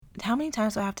How many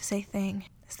times do I have to say thing?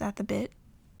 Is that the bit?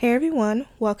 Hey everyone,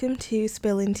 welcome to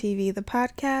Spilling TV, the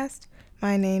podcast.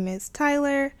 My name is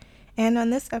Tyler, and on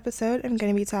this episode, I'm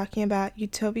going to be talking about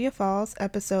Utopia Falls,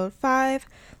 episode 5,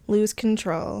 Lose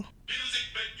Control. Music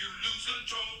make you lose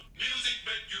control. Music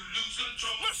make you lose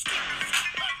control. Let's go.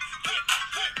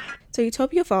 So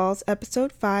Utopia Falls,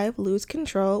 episode 5, Lose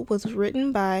Control, was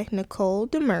written by Nicole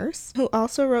Demers, who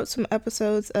also wrote some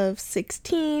episodes of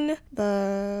 16,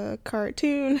 the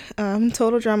cartoon,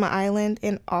 Total Drama Island,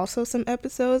 and also some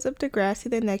episodes of Degrassi: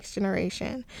 The Next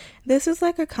Generation. This is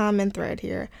like a common thread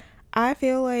here. I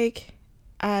feel like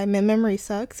my memory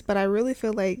sucks, but I really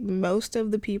feel like most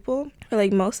of the people, or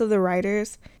like most of the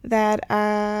writers that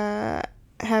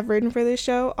have written for this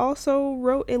show also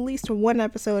wrote at least one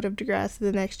episode of Degrassi: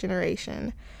 The Next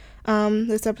Generation.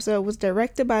 This episode was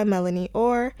directed by Melanie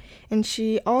Orr, and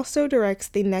she also directs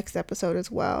the next episode as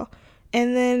well.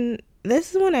 And then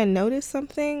this is when I noticed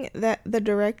something, that the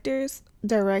directors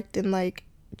direct in like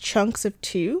chunks of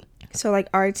 2. So like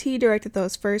RT directed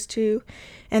those first 2,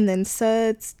 and then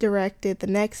Suds directed the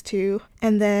next 2,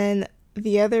 and then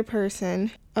the other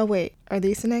person, oh wait, are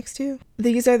these the next 2?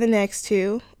 These are the next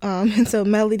 2. And so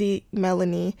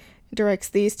Melanie directs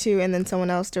these 2, and then someone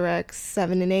else directs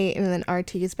 7 and 8, and then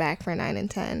RT is back for 9 and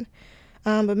 10.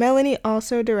 But Melanie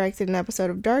also directed an episode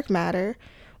of Dark Matter,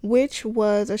 which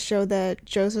was a show that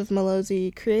Joseph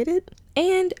Malozzi created.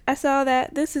 And I saw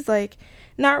that this is like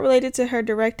not related to her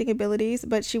directing abilities,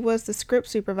 but she was the script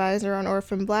supervisor on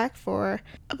Orphan Black for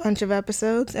a bunch of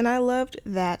episodes, and I loved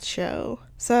that show.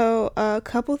 So a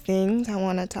couple things I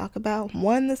want to talk about.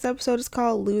 One, this episode is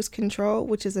called Lose Control,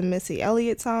 which is a Missy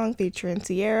Elliott song featuring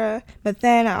Sierra. But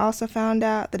then I also found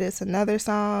out that it's another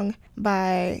song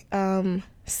by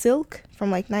Silk from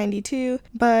like 92.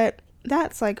 But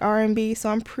that's like R&B, so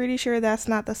I'm pretty sure that's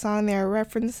not the song they're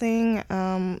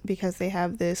referencing, because they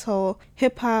have this whole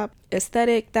hip-hop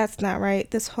aesthetic. That's not right.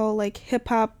 This whole like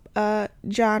hip-hop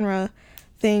genre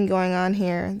thing going on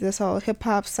here. This whole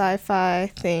hip-hop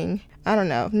sci-fi thing. I don't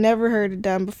know. Never heard it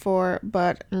done before,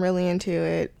 but I'm really into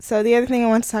it. So the other thing I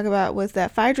want to talk about was that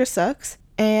Phaedra sucks.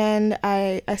 And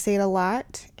I say it a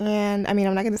lot, and I mean,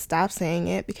 I'm not going to stop saying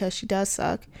it because she does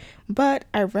suck, but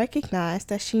I recognize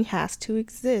that she has to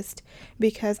exist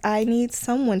because I need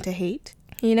someone to hate.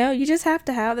 You know, you just have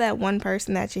to have that one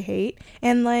person that you hate,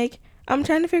 and like, I'm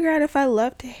trying to figure out if I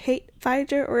love to hate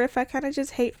Phaedra or if I kind of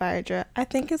just hate Phaedra. I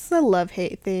think it's a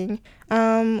love-hate thing.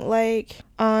 Like,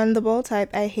 on the Bold Type,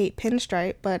 I hate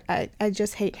Pinstripe, but I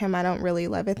just hate him. I don't really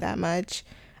love it that much.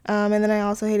 And then I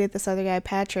also hated this other guy,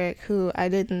 Patrick, who I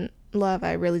didn't love.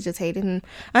 I really just hated him.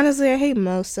 Honestly, I hate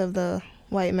most of the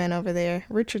white men over there.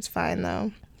 Richard's fine,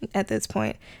 though, at this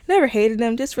point. Never hated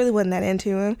him, just really wasn't that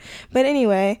into him. But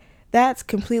anyway, that's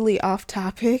completely off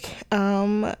topic.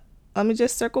 Let me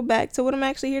just circle back to what I'm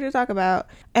actually here to talk about.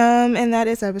 And that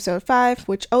is episode 5,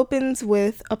 which opens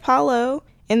with Apollo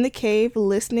in the cave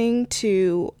listening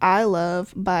to I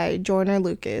Love by Joyner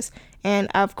Lucas. And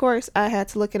of course, I had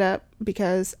to look it up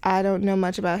because I don't know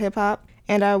much about hip hop,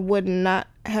 and I would not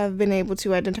have been able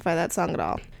to identify that song at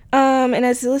all. And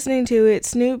as listening to it,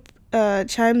 Snoop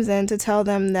chimes in to tell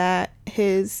them that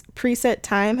his preset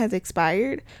time has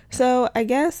expired. So I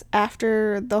guess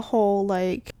after the whole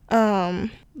like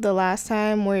the last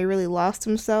time where he really lost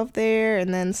himself there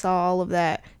and then saw all of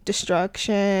that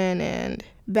destruction and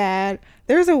bad,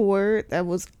 there's a word that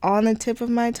was on the tip of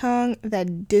my tongue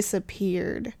that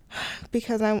disappeared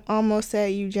because I almost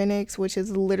said eugenics, which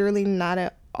is literally not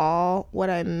at all what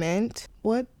I meant.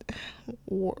 What?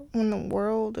 When the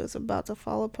world is about to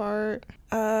fall apart,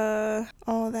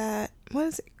 all that, what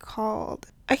is it called?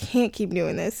 I can't keep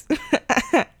doing this.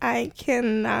 I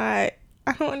cannot.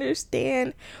 I don't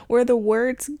understand where the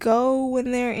words go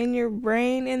when they're in your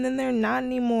brain and then they're not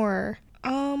anymore.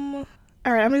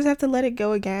 Alright, I'm just have to let it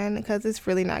go again because it's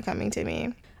really not coming to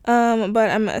me. But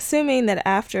I'm assuming that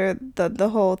after the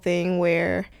whole thing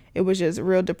where it was just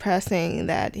real depressing,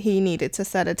 that he needed to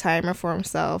set a timer for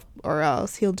himself or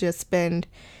else he'll just spend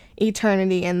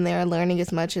eternity in there learning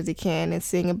as much as he can and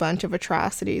seeing a bunch of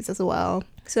atrocities as well.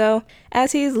 So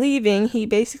as he's leaving, he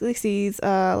basically sees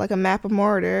like a map of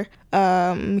Mordor.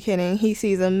 I'm kidding. He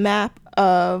sees a map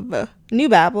of New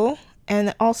Babel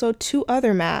and also 2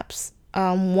 other maps.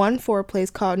 One for a place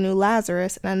called New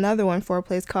Lazarus and another one for a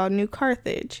place called New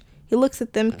Carthage. He looks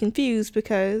at them confused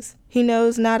because he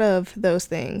knows not of those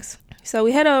things. So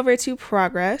we head over to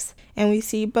Progress and we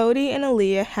see Bodhi and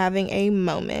Aaliyah having a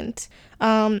moment.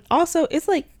 Also, it's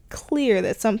like clear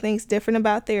that something's different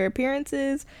about their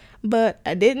appearances, but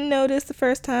I didn't notice the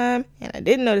first time and I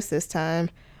didn't notice this time.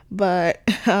 But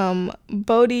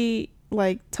Bodhi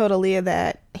like told Aaliyah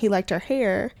that he liked her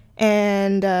hair.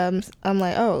 And I'm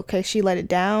like, oh, okay, she let it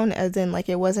down, as in like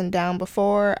it wasn't down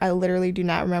before. I literally do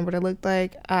not remember what it looked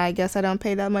like. I guess I don't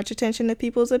pay that much attention to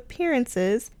people's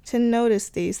appearances to notice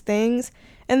these things.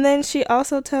 And then she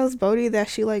also tells Bodhi that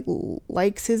she like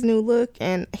likes his new look,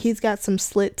 and he's got some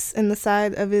slits in the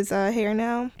side of his hair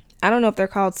now. I don't know if they're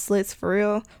called slits for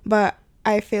real, but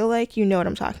I feel like you know what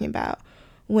I'm talking about.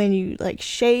 When you like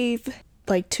shave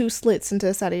like 2 slits into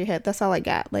the side of your head, that's all I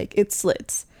got. Like, it's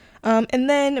slits. And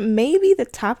then maybe the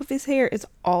top of his hair is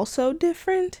also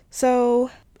different. So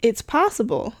it's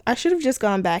possible. I should have just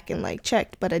gone back and like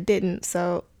checked, but I didn't.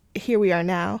 So here we are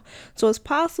now. So it's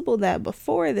possible that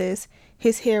before this,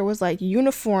 his hair was like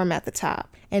uniform at the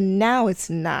top, and now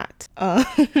it's not,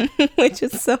 which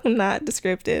is so not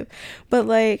descriptive. But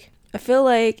like, I feel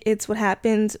like it's what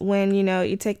happens when, you know,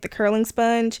 you take the curling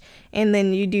sponge and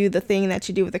then you do the thing that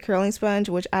you do with the curling sponge,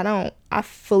 which I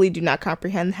fully do not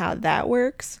comprehend how that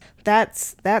works.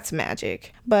 That's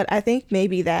magic. But I think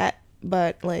maybe that,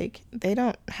 but like, they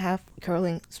don't have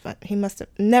curling sponge. He must have,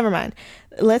 never mind.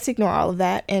 Let's ignore all of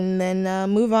that and then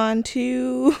move on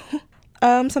to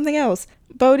something else.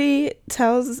 Bodhi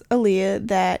tells Aaliyah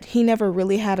that he never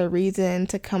really had a reason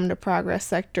to come to Progress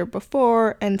Sector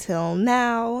before until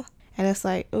now. And it's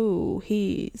like, ooh,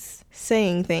 he's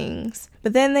saying things.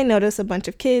 But then they notice a bunch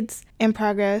of kids in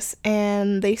Progress,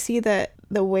 and they see that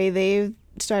the way they've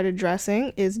started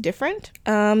dressing is different.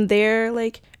 They're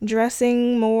like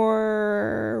dressing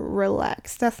more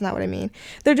relaxed. That's not what I mean.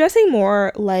 They're dressing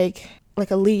more like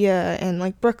Aaliyah and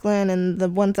like Brooklyn and the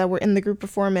ones that were in the group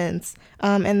performance.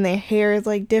 And their hair is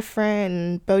like different.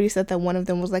 And Bodhi said that one of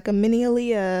them was like a mini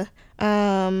Aaliyah.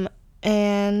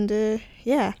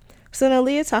 Yeah. So then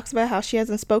Aaliyah talks about how she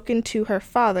hasn't spoken to her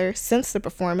father since the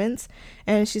performance,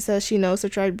 and she says she knows the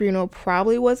tribunal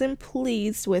probably wasn't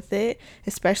pleased with it,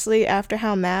 especially after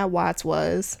how mad Watts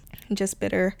was. Just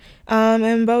bitter.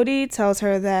 And Bodhi tells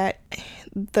her that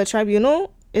the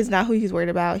tribunal is not who he's worried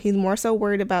about. He's more so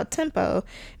worried about Tempo,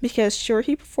 because sure,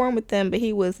 he performed with them, but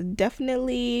he was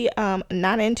definitely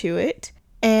not into it.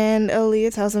 And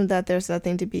Aaliyah tells him that there's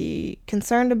nothing to be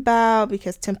concerned about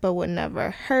because Tempo would never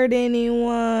hurt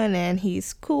anyone and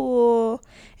he's cool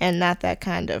and not that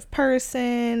kind of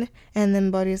person. And then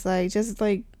Bodhi's like, just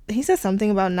like, he says something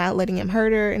about not letting him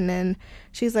hurt her. And then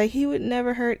she's like, he would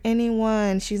never hurt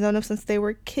anyone. She's known him since they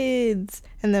were kids.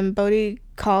 And then Bodhi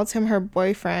calls him her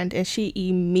boyfriend, and she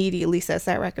immediately sets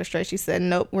that record straight. She said,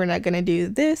 nope, we're not going to do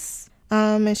this.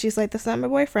 And she's like, that's not my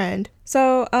boyfriend.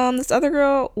 So this other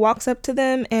girl walks up to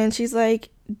them, and she's like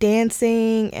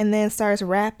dancing and then starts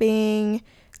rapping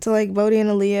to like Bodhi and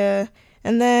Aaliyah.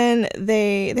 And then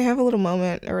they have a little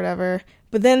moment or whatever.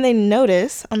 But then they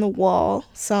notice on the wall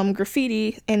some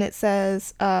graffiti, and it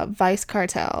says Vice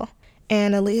Cartel.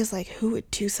 And Aaliyah's like, who would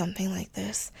do something like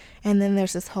this? And then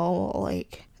there's this whole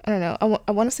like, I don't know,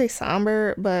 I want to say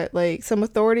somber, but like some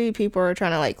authority people are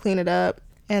trying to like clean it up.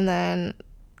 And then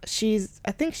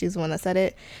I think she's the one that said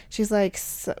it. She's like,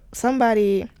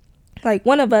 somebody, like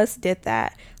one of us did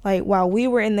that. Like while we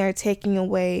were in there taking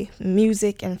away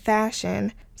music and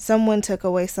fashion, someone took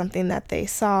away something that they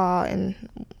saw, and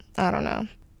I don't know.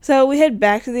 So we head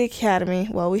back to the academy.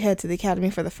 Well, we head to the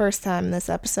academy for the first time in this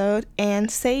episode,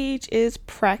 and Sage is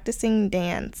practicing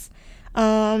dance.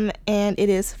 And it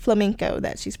is flamenco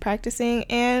that she's practicing,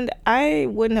 and I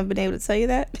wouldn't have been able to tell you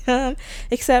that,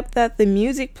 except that the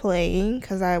music playing,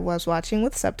 because I was watching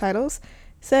with subtitles,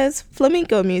 says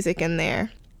flamenco music in there.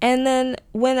 And then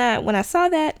when I saw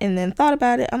that and then thought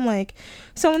about it, I'm like,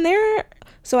 so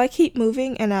I keep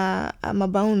moving, and my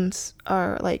bones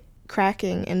are like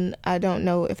cracking, and I don't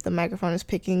know if the microphone is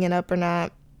picking it up or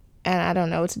not, and I don't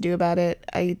know what to do about it.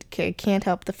 I can't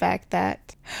help the fact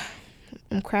that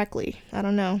I'm crackly. I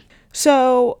don't know.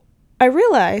 So I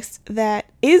realized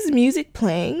that, is music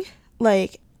playing?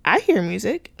 Like, I hear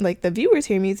music, like the viewers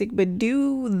hear music, but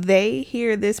do they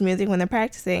hear this music when they're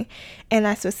practicing? And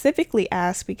I specifically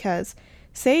asked because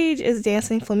Sage is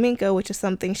dancing flamenco, which is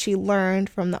something she learned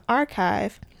from the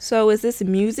archive. So is this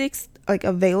music like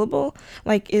available?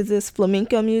 Like, is this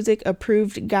flamenco music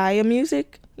approved Gaia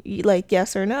music? Like,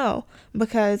 yes or no?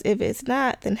 Because if it's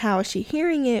not, then how is she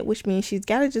hearing it? Which means she's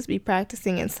got to just be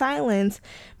practicing in silence.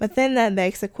 But then that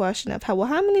begs the question of how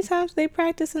many times do they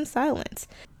practice in silence?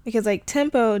 Because like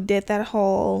Tempo did that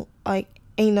whole like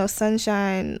Ain't No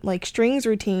Sunshine like strings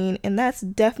routine, and that's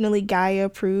definitely Gaia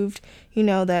approved, you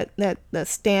know, that the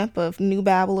stamp of New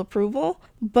Babel approval.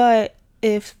 But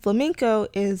if flamenco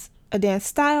is a dance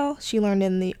style she learned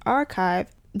in the archive,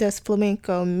 does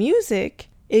flamenco music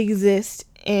exist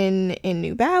in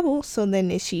New Babel? So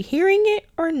then is she hearing it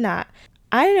or not?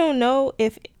 I don't know.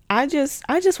 If I just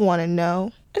want to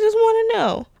know. I just want to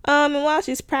know. And while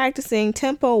she's practicing,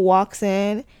 Tempo walks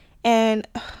in and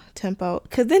Tempo,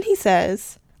 because then he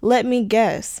says, "Let me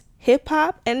guess, hip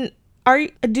hop." And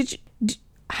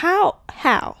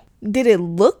how did it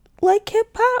look like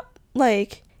hip hop?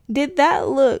 Like, did that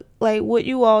look like what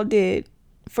you all did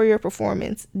for your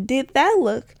performance? Did that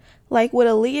look like what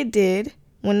Aaliyah did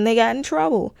when they got in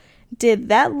trouble? Did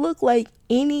that look like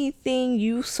anything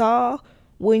you saw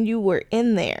when you were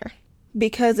in there?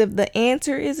 Because if the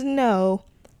answer is no,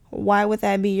 why would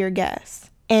that be your guess?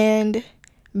 And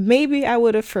maybe I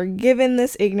would have forgiven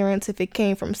this ignorance if it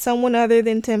came from someone other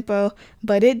than Tempo,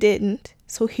 but it didn't.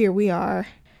 So here we are.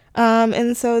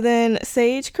 And so then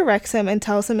Sage corrects him and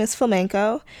tells him it's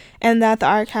flamenco and that the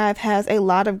archive has a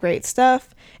lot of great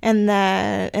stuff, and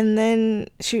then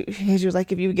she was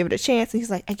like, if you would give it a chance, and he's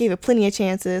like, I gave it plenty of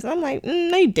chances. And I'm like,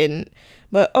 no, you didn't,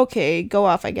 but okay, go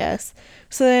off, I guess.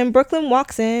 So then Brooklyn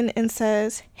walks in and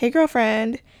says, hey,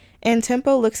 girlfriend, and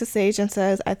Tempo looks at Sage and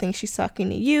says, I think she's talking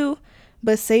to you,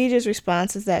 but Sage's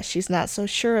response is that she's not so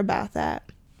sure about that.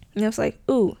 And I was like,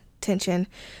 ooh, tension.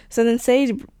 So then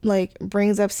Sage like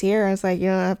brings up Sierra and it's like, you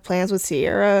know, I have plans with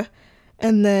Sierra.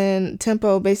 And then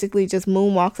Tempo basically just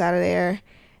moonwalks out of there.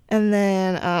 And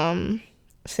then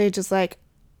Sage is like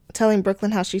telling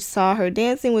Brooklyn how she saw her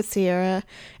dancing with Sierra,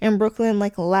 and Brooklyn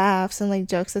like laughs and like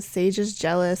jokes that Sage is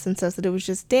jealous and says that it was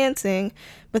just dancing.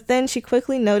 But then she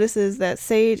quickly notices that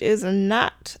Sage is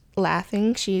not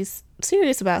laughing. She's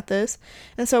serious about this.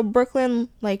 And so Brooklyn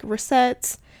like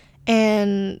resets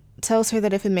and tells her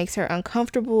that if it makes her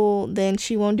uncomfortable, then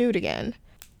she won't do it again.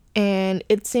 And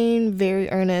it seemed very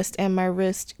earnest, and my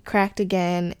wrist cracked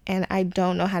again, and I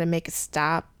don't know how to make it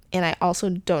stop, and I also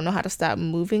don't know how to stop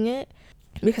moving it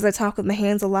because I talk with my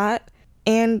hands a lot,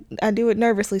 and I do it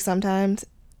nervously sometimes,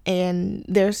 and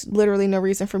there's literally no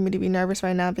reason for me to be nervous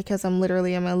right now because I'm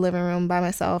literally in my living room by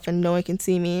myself and no one can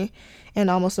see me, and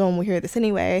almost no one will hear this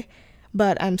anyway,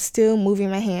 but I'm still moving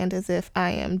my hand as if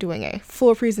I am doing a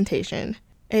full presentation.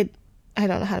 I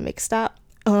don't know how to make it stop.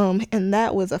 And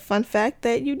that was a fun fact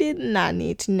that you did not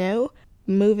need to know.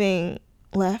 Moving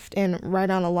left and right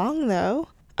on along though,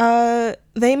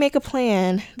 they make a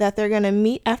plan that they're going to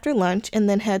meet after lunch and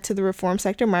then head to the Reform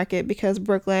Sector Market because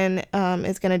Brooklyn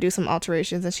is going to do some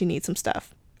alterations and she needs some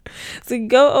stuff. So you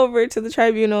go over to the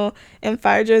tribunal, and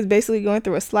Phaedra is basically going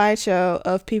through a slideshow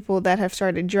of people that have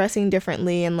started dressing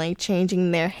differently and like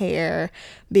changing their hair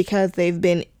because they've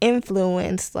been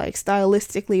influenced like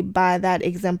stylistically by that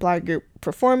exemplar group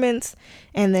performance.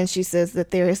 And then she says that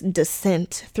there is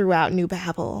dissent throughout New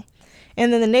Babel.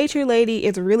 And then the nature lady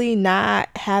is really not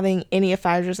having any of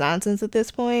Phaedra's nonsense at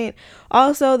this point.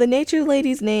 Also, the nature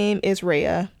lady's name is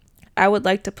Rhea. I would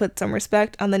like to put some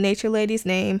respect on the nature lady's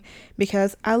name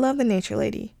because I love the nature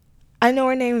lady. I know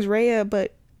her name's Rhea,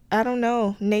 but I don't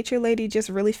know. Nature lady just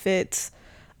really fits.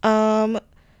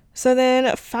 So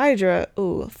then Phaedra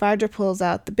pulls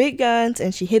out the big guns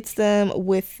and she hits them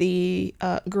with the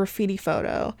graffiti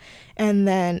photo. And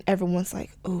then everyone's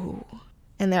like, ooh.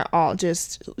 And they're all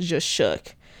just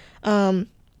shook. And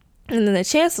then the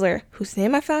chancellor, whose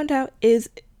name I found out is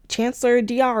Chancellor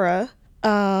Diarra,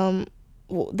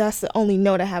 well, that's the only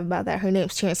note I have about that. Her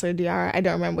name's Chancellor Diarra. I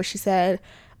don't remember what she said.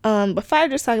 But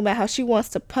Phaedra's talking about how she wants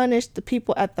to punish the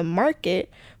people at the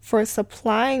market for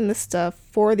supplying the stuff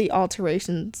for the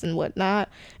alterations and whatnot.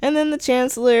 And then the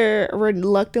Chancellor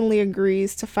reluctantly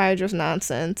agrees to Phaedra's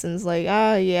nonsense and is like,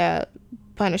 yeah,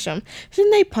 punish them.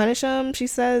 Shouldn't they punish them? She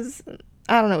says,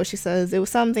 I don't know what she says. It was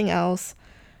something else.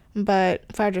 But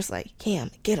Phaedra's like, yeah,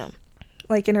 get them.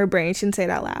 Like in her brain, she didn't say it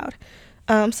out loud.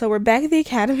 So we're back at the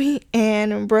academy,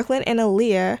 and Brooklyn and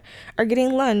Aaliyah are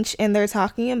getting lunch, and they're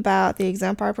talking about the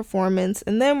exemplar performance,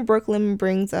 and then Brooklyn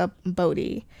brings up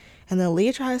Bodhi, and then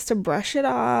Aaliyah tries to brush it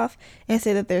off and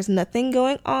say that there's nothing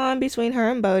going on between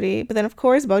her and Bodhi, but then of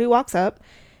course Bodhi walks up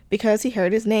because he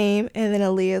heard his name, and then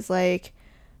Aaliyah's like,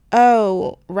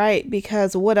 oh, right,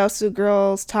 because what else do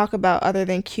girls talk about other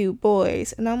than cute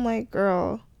boys? And I'm like,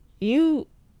 girl, you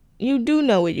do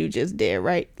know what you just did,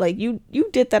 right? Like, you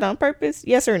did that on purpose?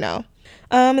 Yes or no?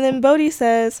 And then Bodhi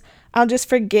says, I'll just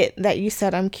forget that you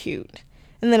said I'm cute.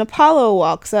 And then Apollo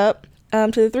walks up to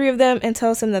the three of them and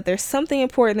tells them that there's something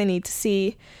important they need to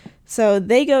see. So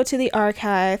they go to the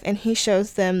archive, and he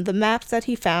shows them the maps that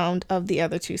he found of the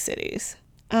other two cities.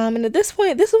 And at this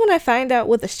point, this is when I find out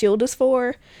what the shield is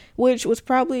for, which was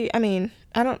probably, it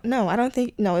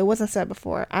wasn't said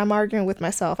before. I'm arguing with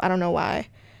myself. I don't know why.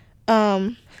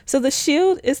 So the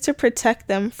shield is to protect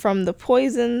them from the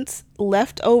poisons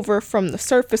left over from the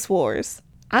surface wars.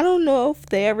 I don't know if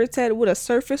they ever said what a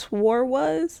surface war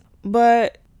was,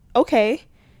 but okay.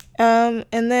 And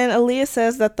then Aaliyah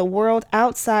says that the world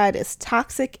outside is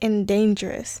toxic and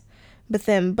dangerous. But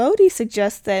then Bodhi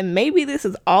suggests that maybe this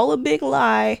is all a big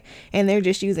lie and they're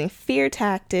just using fear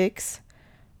tactics,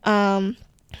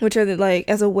 which are like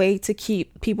as a way to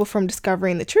keep people from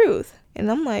discovering the truth.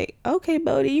 And I'm like, okay,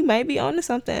 Bodhi, you might be onto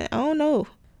something. I don't know.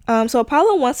 So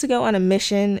Apollo wants to go on a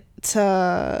mission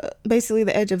to basically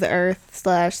the edge of the earth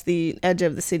 / the edge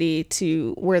of the city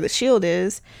to where the shield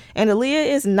is. And Aaliyah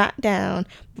is not down,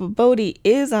 but Bodhi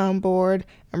is on board.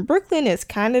 And Brooklyn is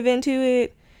kind of into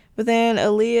it. But then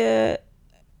Aaliyah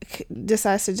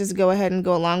decides to just go ahead and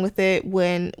go along with it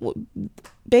when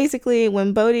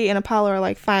Bodhi and Apollo are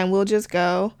like, fine, we'll just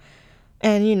go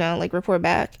and, like report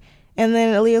back. And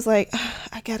then Aaliyah's like,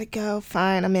 I gotta go.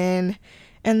 Fine, I'm in.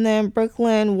 And then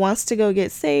Brooklyn wants to go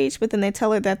get Sage, but then they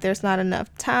tell her that there's not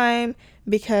enough time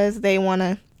because they want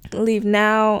to leave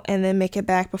now and then make it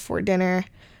back before dinner.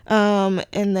 And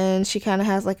then she kind of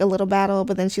has like a little battle,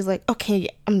 but then she's like, okay,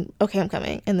 I'm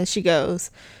coming. And then she goes.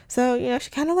 So, she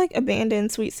kind of like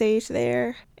abandoned Sweet Sage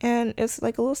there, and it's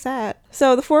like a little sad.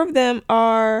 So the four of them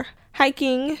are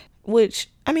hiking, which,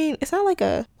 I mean, it's not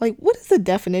what is the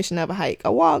definition of a hike?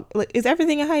 A walk? Like, is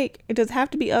everything a hike? It does have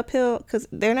to be uphill because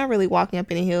they're not really walking up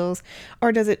any hills,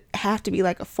 or does it have to be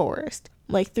like a forest,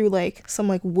 like through like some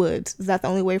like woods? Is that the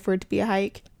only way for it to be a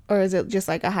hike? Or is it just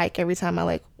like a hike every time I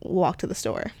like walk to the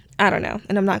store? I don't know.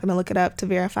 And I'm not going to look it up to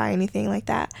verify anything like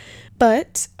that.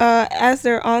 But as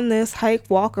they're on this hike,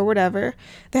 walk, or whatever,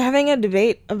 they're having a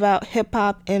debate about hip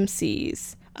hop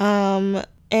MCs.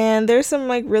 And there's some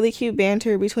like really cute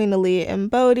banter between Aaliyah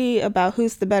and Bodhi about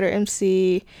who's the better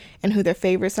MC and who their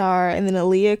favorites are. And then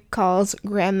Aaliyah calls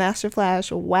Grandmaster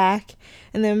Flash whack.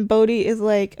 And then Bodhi is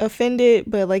like offended,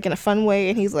 but like in a fun way.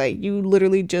 And he's like, you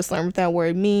literally just learned what that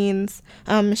word means.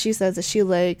 She says that she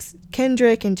likes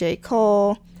Kendrick and J.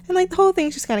 Cole. And like the whole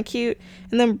thing's just kind of cute.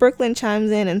 And then Brooklyn chimes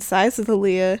in and sides with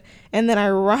Aaliyah. And then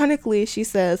ironically, she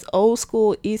says old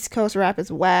school East Coast rap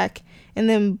is whack. And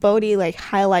then Bodhi like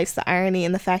highlights the irony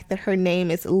in the fact that her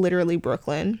name is literally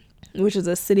Brooklyn, which is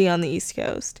a city on the East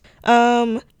Coast.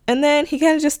 And then he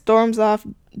kind of just storms off,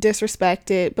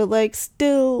 disrespected, but like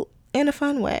still in a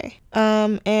fun way.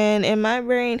 And in my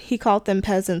brain, he called them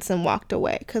peasants and walked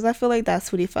away because I feel like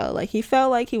that's what he felt like. He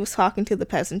felt like he was talking to the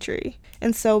peasantry.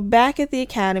 And so back at the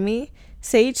academy,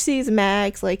 Sage sees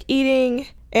Max like eating,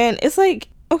 and it's like,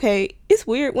 okay, it's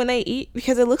weird when they eat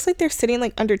because it looks like they're sitting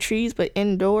like under trees but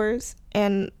indoors,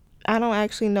 and I don't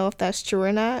actually know if that's true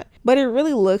or not, but it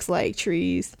really looks like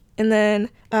trees. And then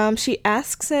she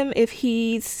asks him if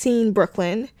he's seen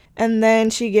Brooklyn, and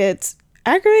then she gets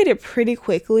aggravated pretty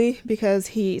quickly because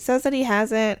he says that he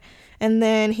hasn't, and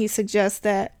then he suggests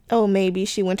that, oh, maybe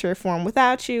she went to reform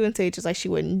without you, and Sage is like, she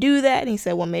wouldn't do that, and he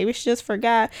said, well, maybe she just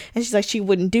forgot, and she's like, she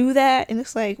wouldn't do that, and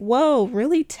it's like, whoa,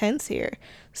 really tense here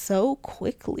so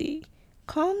quickly.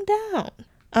 Calm down.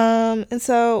 And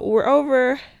so we're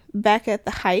over back at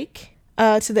the hike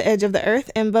to the edge of the earth,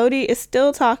 and Bodhi is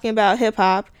still talking about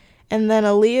hip-hop, and then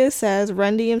Aaliyah says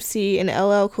Run DMC and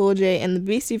LL Cool J and the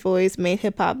Beastie Boys made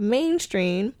hip-hop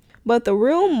mainstream, but the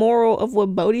real moral of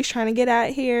what Bodhi's trying to get at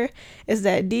here is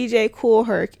that DJ Kool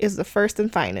Herc is the first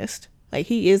and finest. Like,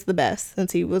 he is the best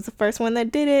since he was the first one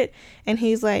that did it, and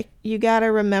he's like, you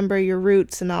gotta remember your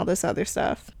roots and all this other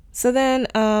stuff. So then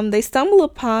they stumble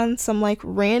upon some like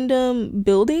random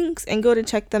buildings and go to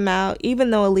check them out, even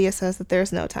though Aaliyah says that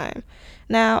there's no time.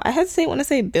 Now, I hesitate when I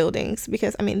say buildings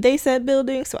because, I mean, they said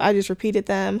buildings, so I just repeated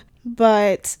them.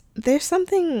 But there's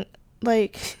something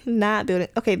like not building.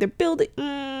 Okay, they're building.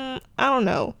 I don't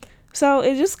know. So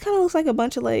it just kind of looks like a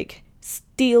bunch of like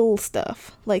steel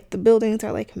stuff. Like the buildings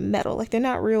are like metal. Like they're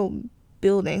not real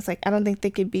buildings. Like I don't think they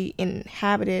could be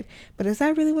inhabited. But is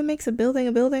that really what makes a building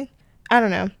a building? I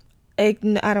don't know. I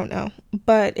don't know,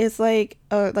 but it's like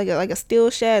a steel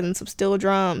shed and some steel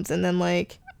drums, and then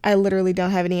like I literally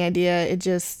don't have any idea. It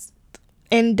just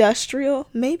industrial.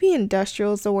 Maybe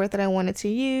industrial is the word that I wanted to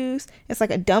use. It's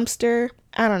like a dumpster.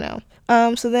 I don't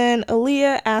know. So then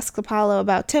Aaliyah asks Apollo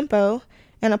about Tempo,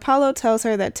 and Apollo tells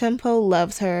her that Tempo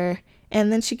loves her,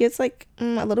 and then she gets like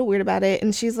a little weird about it,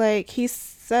 and she's like,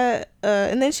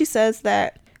 and then she says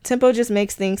that Tempo just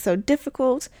makes things so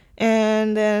difficult.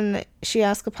 And then she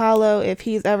asks Apollo if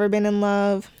he's ever been in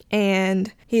love,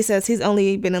 and he says he's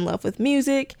only been in love with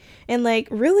music. And like,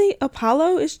 really,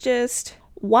 Apollo is just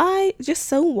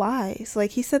so wise.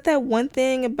 Like, he said that one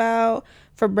thing about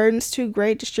for burdens too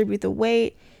great, distribute the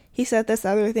weight. He said this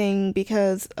other thing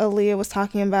because Aaliyah was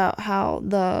talking about how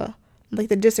the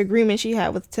disagreement she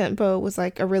had with Tempo was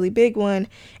like a really big one,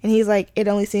 and he's like, it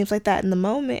only seems like that in the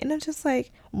moment. And I'm just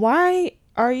like, why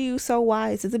are you so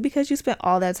wise? Is it because you spent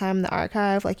all that time in the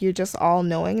archive? Like, you're just all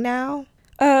knowing now?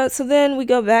 So then we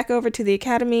go back over to the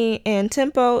academy, and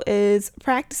Tempo is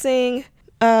practicing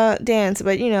dance,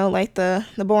 but like the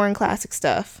boring classic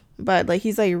stuff. But like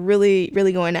he's like really,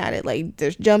 really going at it. Like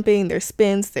there's jumping, there's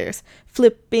spins, there's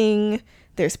flipping,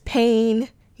 there's pain.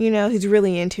 He's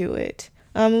really into it.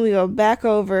 We go back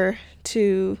over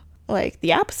to like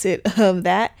the opposite of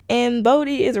that, and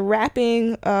Bodhi is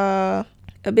rapping a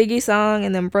Biggie song,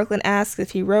 and then Brooklyn asks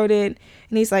if he wrote it,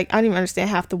 and he's like, I don't even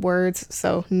understand half the words,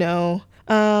 so no.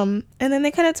 And then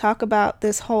they kind of talk about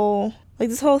this whole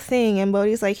thing, and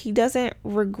Bodhi's like, he doesn't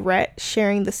regret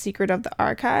sharing the secret of the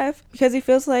archive because he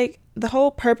feels like the whole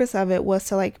purpose of it was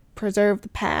to like preserve the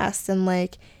past and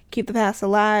like keep the past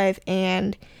alive,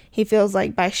 and he feels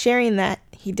like by sharing that,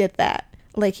 he did that.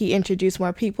 Like he introduced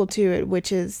more people to it,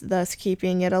 which is thus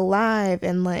keeping it alive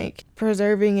and like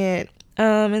preserving it.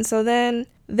 And so then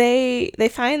they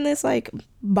find this like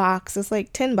box, it's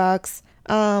like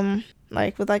 $10,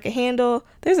 like with like a handle.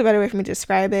 There's a better way for me to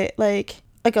describe it, like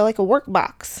a work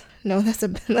box. No,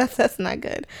 that's not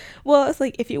good. Well, it's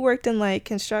like if you worked in like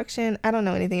construction. I don't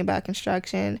know anything about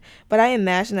construction, but I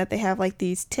imagine that they have like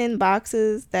these tin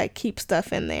boxes that keep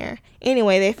stuff in there.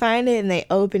 Anyway, they find it and they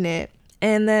open it.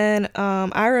 And then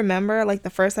I remember like the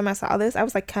first time I saw this, I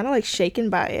was like kind of like shaken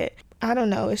by it. I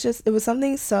don't know. It was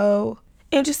something so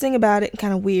interesting about it and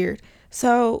kind of weird.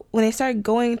 So when they started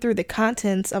going through the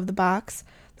contents of the box,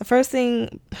 the first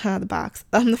thing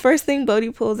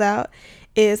Bodhi pulls out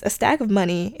is a stack of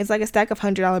money. It's like a stack of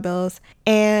 $100 bills,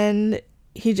 and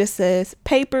he just says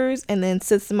papers and then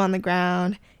sits them on the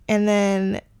ground. And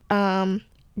then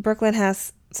Brooklyn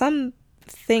has something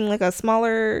like a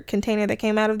smaller container that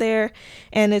came out of there,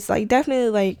 and it's like definitely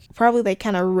like probably like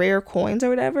kind of rare coins or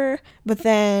whatever. But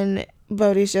then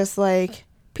Bodhi's just like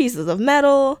pieces of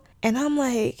metal. And I'm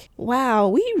like, wow,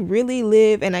 we really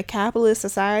live in a capitalist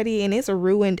society and it's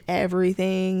ruined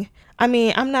everything. I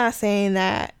mean, I'm not saying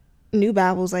that New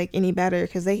Babel's like any better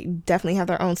because they definitely have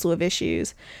their own slew of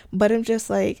issues. But I'm just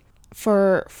like,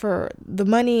 for the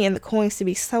money and the coins to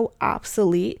be so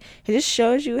obsolete, it just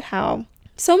shows you how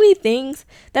so many things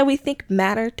that we think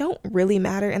matter don't really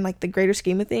matter in like the greater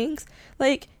scheme of things.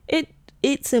 Like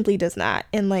it simply does not.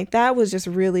 And like that was just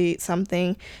really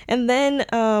something. And then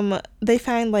they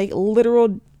find like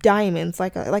literal diamonds,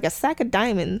 like a sack of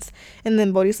diamonds, and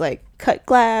then Bodhi's like cut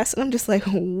glass, and I'm just like,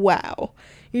 wow,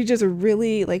 you just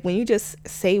really like when you just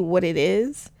say what it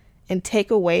is and take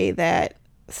away that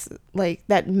like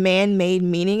that man-made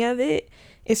meaning of it,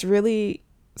 it's really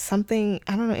something,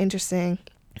 I don't know, interesting.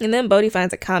 And then Bodhi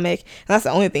finds a comic, and that's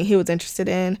the only thing he was interested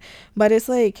in, but it's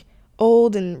like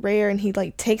old and rare, and he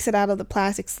like takes it out of the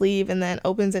plastic sleeve and then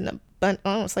opens it in a bunch,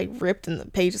 almost like ripped, and the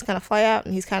pages kind of fly out,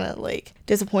 and he's kind of like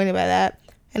disappointed by that.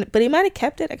 But he might have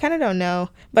kept it, I kind of don't know.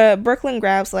 But Brooklyn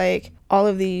grabs like all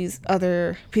of these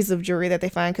other pieces of jewelry that they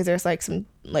find, because there's like some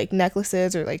like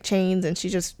necklaces or like chains, and she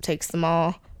just takes them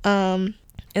all. And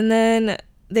then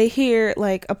they hear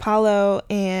like Apollo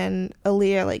and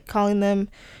Aaliyah like calling them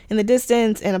in the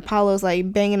distance, and Apollo's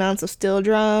like banging on some steel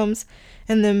drums.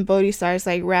 And then Bodhi starts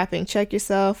like rapping "Check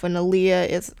Yourself" when Aaliyah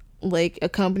is like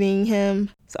accompanying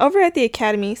him. So over at the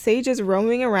academy, Sage is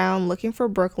roaming around looking for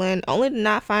Brooklyn, only to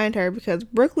not find her because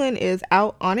Brooklyn is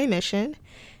out on a mission.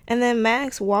 And then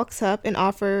Max walks up and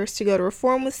offers to go to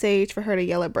reform with Sage for her to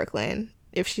yell at Brooklyn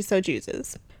if she so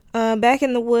chooses. Back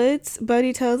in the woods,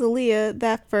 Bodhi tells Aaliyah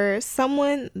that for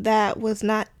someone that was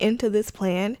not into this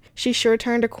plan, she sure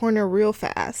turned a corner real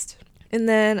fast. And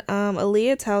then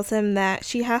Aaliyah tells him that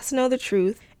she has to know the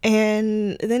truth,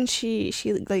 and then she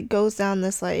like goes down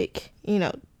this like,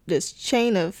 this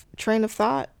train of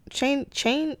thought.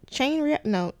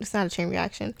 No, it's not a chain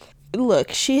reaction.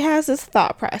 Look, she has this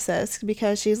thought process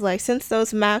because she's like, since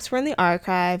those maps were in the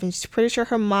archive and she's pretty sure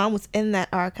her mom was in that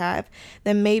archive,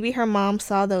 then maybe her mom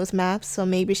saw those maps, so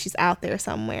maybe she's out there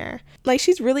somewhere. Like,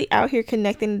 she's really out here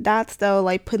connecting the dots though,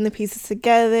 like putting the pieces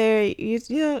together.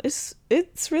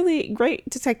 It's really great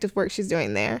detective work she's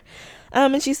doing there.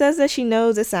 And she says that she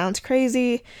knows it sounds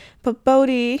crazy, but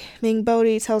Bodhi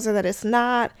tells her that it's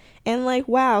not. And like,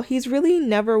 wow, he's really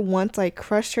never once like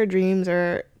crushed her dreams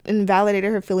or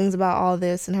invalidated her feelings about all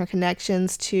this and her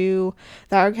connections to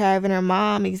the archive and her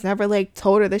mom. He's never like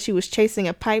told her that she was chasing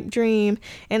a pipe dream.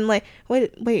 And like,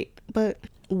 wait, but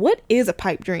what is a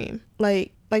pipe dream?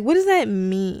 Like what does that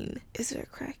mean? Is it a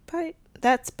crack pipe?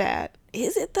 That's bad.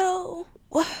 Is it though?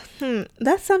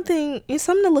 That's something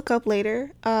to look up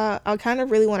later. I kind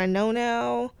of really want to know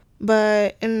now,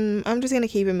 but I'm just gonna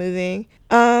keep it moving.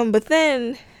 But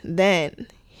then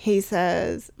he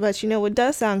says, but you know what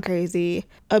does sound crazy?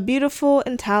 A beautiful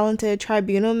and talented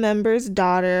tribunal member's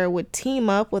daughter would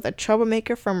team up with a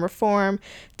troublemaker from Reform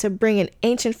to bring an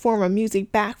ancient form of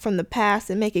music back from the past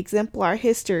and make exemplar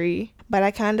history. But I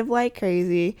kind of like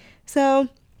crazy. So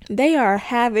they are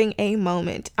having a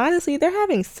moment. Honestly, they're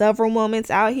having several moments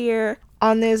out here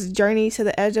on this journey to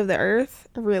the edge of the earth,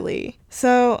 really.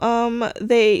 So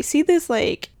they see this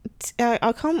like I'm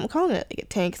calling it like a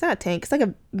tank. It's not a tank. It's like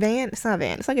a van. It's not a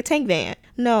van. It's like a tank van.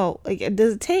 No, like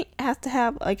does a tank have to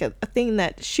have like a thing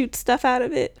that shoots stuff out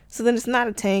of it? So then it's not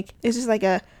a tank. It's just like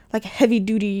a heavy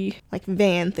duty like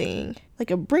van thing,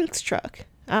 like a Brinks truck.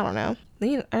 I don't know.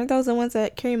 Aren't those the ones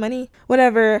that carry money?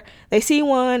 Whatever. They see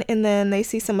one, and then they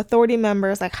see some authority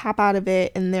members like hop out of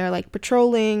it, and they're like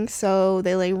patrolling. So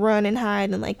they like run and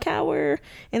hide and like cower,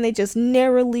 and they just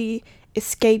narrowly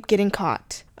escape getting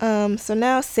caught. So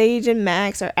now Sage and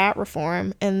Max are at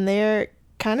Reform, and they're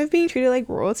kind of being treated like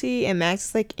royalty, and Max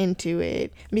is like into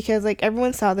it because like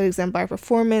everyone saw the exemplar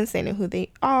performance. They know who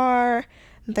they are.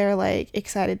 They're like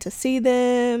excited to see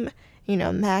them. You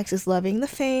know, Max is loving the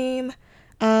fame.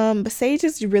 But Sage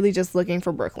is really just looking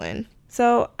for Brooklyn.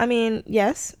 So, I mean,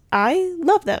 yes, I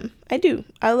love them. I do.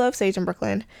 I love Sage and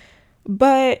Brooklyn.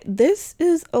 But this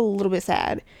is a little bit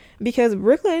sad because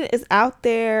Brooklyn is out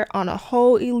there on a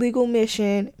whole illegal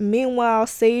mission. Meanwhile,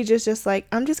 Sage is just like,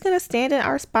 I'm just going to stand in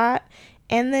our spot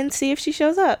and then see if she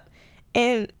shows up.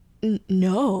 And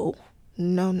no.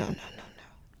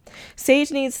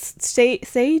 Sage needs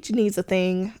a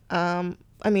thing.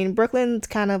 I mean, Brooklyn's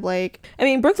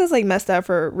like messed up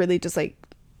for really just like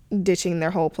ditching their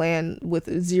whole plan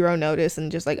with zero notice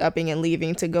and just like upping and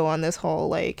leaving to go on this whole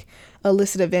like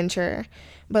illicit adventure.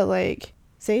 But like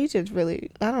Sage is really,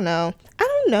 I don't know.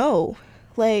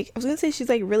 Like I was gonna say she's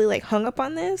like really like hung up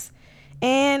on this,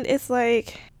 and it's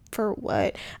like for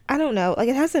what? I don't know. Like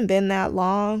it hasn't been that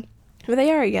long, but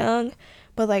they are young.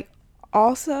 But like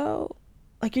also,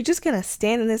 like, you're just gonna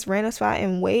stand in this random spot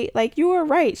and wait? Like, you were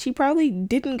right. She probably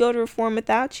didn't go to Reform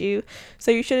without you.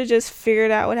 So you should have just figured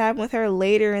out what happened with her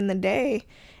later in the day.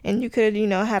 And you could have, you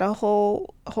know, had a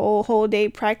whole day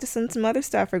practicing some other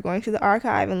stuff or going to the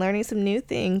archive and learning some new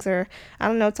things or, I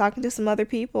don't know, talking to some other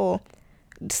people.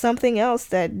 Something else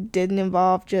that didn't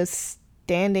involve just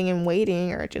standing and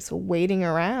waiting or just waiting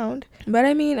around. But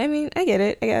I mean, I get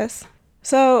it, I guess.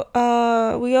 So,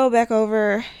 we go back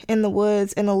over in the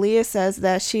woods, and Aaliyah says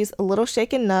that she's a little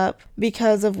shaken up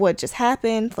because of what just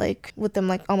happened, like, with them,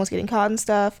 like, almost getting caught and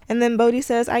stuff. And then Bodhi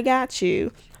says, I got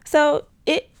you. So,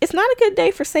 it's not a good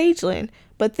day for Sagelin,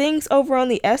 but things over on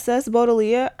the SS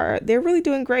Bodaleia they're really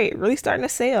doing great, really starting to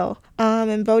sail.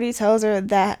 And Bodhi tells her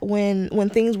that when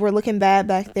things were looking bad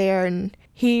back there and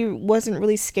he wasn't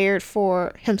really scared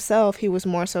for himself, he was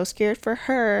more so scared for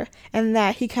her, and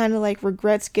that he kind of like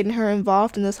regrets getting her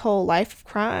involved in this whole life of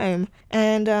crime.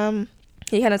 And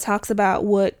he kind of talks about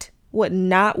what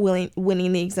not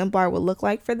winning the exemplar would look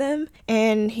like for them,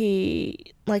 and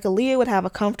he, like, Aaliyah would have a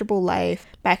comfortable life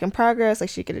back in progress, like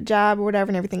she'd get a job or whatever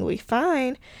and everything would be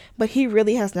fine, but he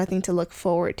really has nothing to look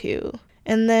forward to.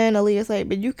 And then Aaliyah's like,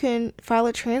 but you can file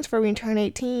a transfer when you turn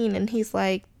 18, and he's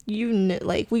like,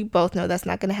 we both know that's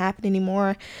not going to happen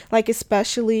anymore, like,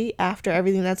 especially after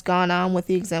everything that's gone on with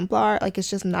the exemplar, like, it's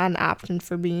just not an option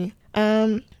for me.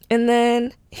 And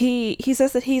then he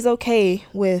says that he's okay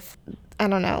with, I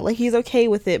don't know, like, he's okay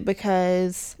with it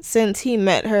because since he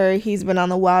met her, he's been on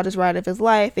the wildest ride of his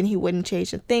life and he wouldn't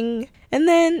change a thing. And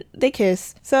then they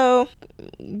kiss. So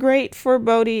great for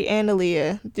Bodhi and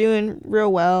Aaliyah, doing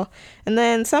real well. And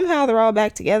then somehow they're all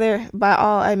back together. By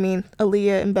all, I mean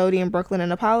Aaliyah and Bodhi and Brooklyn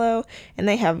and Apollo, and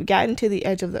they have gotten to the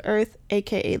edge of the earth,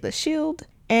 aka the shield.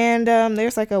 And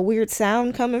there's like a weird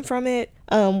sound coming from it,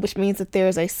 which means that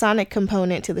there's a sonic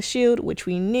component to the shield, which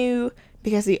we knew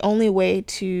because the only way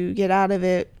to get out of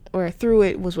it or through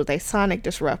it was with a sonic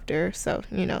disruptor. So,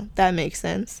 you know, that makes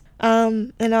sense.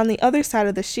 And on the other side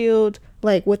of the shield,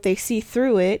 like, what they see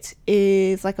through it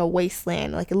is like a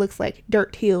wasteland. Like, it looks like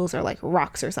dirt hills or like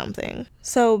rocks or something.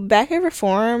 So back at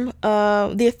Reform,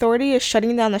 the authority is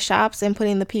shutting down the shops and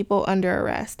putting the people under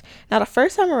arrest. Now, the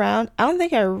first time around, I don't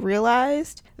think I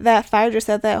realized that Phaedra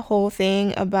said that whole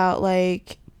thing about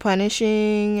like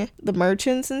punishing the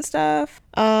merchants and stuff.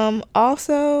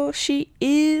 Also, she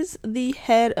is the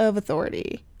head of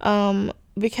authority.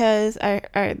 Because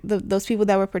those people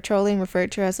that were patrolling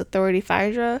referred to her as Authority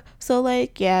Phaedra. So,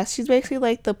 like, yeah, she's basically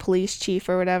like the police chief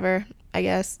or whatever, I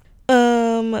guess.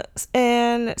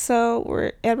 And so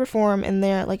we're at Reform, and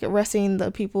they're like arresting the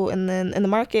people in the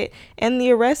market, and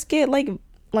the arrests get like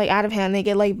out of hand. They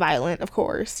get like violent, of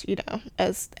course, you know,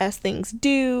 as things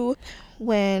do.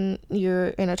 when you're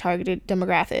in a targeted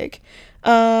demographic.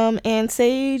 And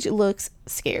Sage looks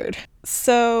scared.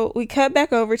 So we cut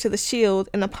back over to the shield,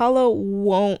 and Apollo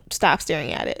won't stop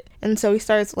staring at it. And so he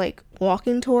starts like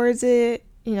walking towards it,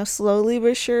 slowly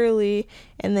but surely.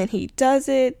 And then he does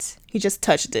it. He just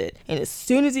touched it. And as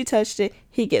soon as he touched it,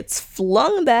 he gets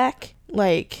flung back,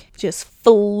 like just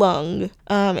flung,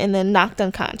 and then knocked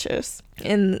unconscious.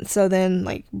 And so then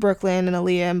like Brooklyn and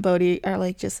Aaliyah and Bodhi are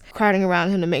like just crowding around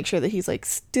him to make sure that he's like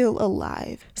still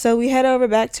alive. So we head over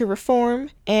back to Reform,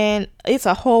 and it's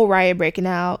a whole riot breaking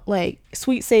out. Like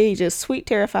Sweet Sage is sweet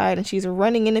terrified, and she's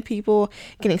running into people,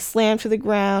 getting slammed to the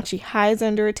ground. She hides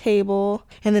under a table.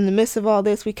 And in the midst of all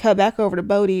this, we cut back over to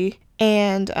Bodhi,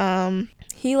 and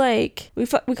we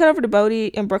cut over to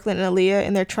Bodhi and Brooklyn and Aaliyah,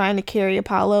 and they're trying to carry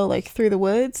Apollo like through the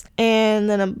woods. And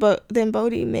then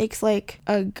Bodhi makes like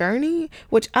a gurney,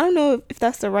 which I don't know if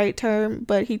that's the right term,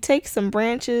 but he takes some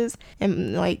branches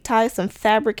and like ties some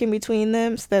fabric in between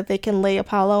them so that they can lay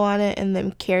Apollo on it and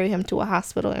then carry him to a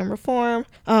hospital in Reform,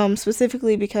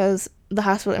 specifically because the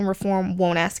hospital in Reform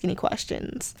won't ask any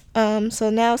questions.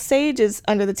 So now Sage is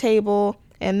under the table,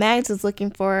 and Mags is looking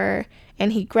for her,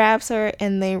 and he grabs her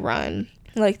and they run.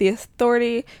 Like the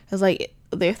authority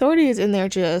is in there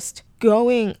just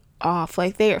going off.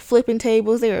 Like they are flipping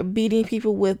tables, they are beating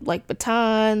people with like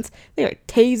batons, they are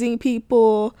tasing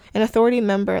people. An authority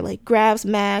member like grabs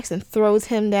Max and throws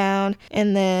him down,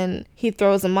 and then he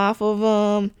throws him off of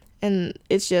him, and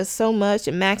it's just so much.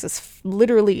 And Max is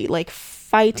literally like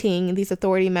fighting these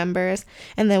authority members,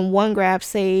 and then one grabs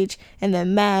Sage, and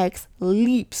then Max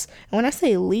leaps. And when I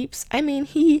say leaps, I mean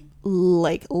he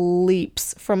like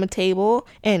leaps from a table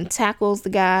and tackles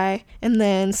the guy, and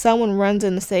then someone runs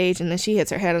into Sage, and then she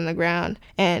hits her head on the ground.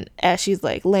 And as she's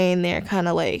like laying there kind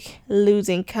of like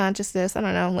losing consciousness, I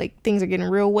don't know, like things are getting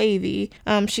real wavy,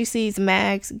 she sees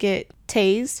Max get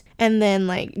tased and then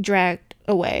like dragged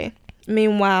away.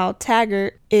 Meanwhile,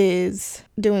 Taggart is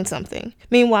doing something.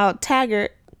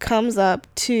 Taggart comes up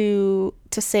to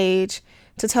Sage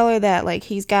to tell her that like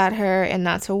he's got her and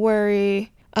not to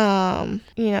worry.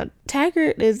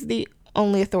 Taggart is the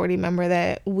only authority member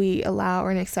that we allow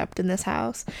and accept in this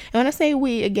house. And when I say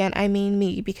we, again, I mean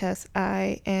me, because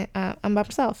I'm by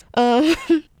myself.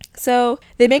 So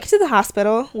they make it to the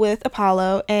hospital with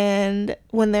Apollo, and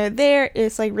when they're there,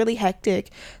 it's like really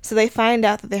hectic. So they find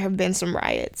out that there have been some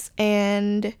riots,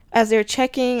 and as they're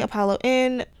checking Apollo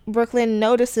in, Brooklyn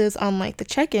notices on like the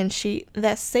check-in sheet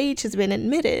that Sage has been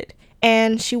admitted,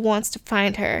 and she wants to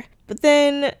find her. But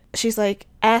then she's like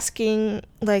asking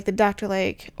like the doctor,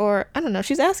 like, or I don't know,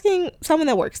 she's asking someone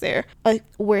that works there like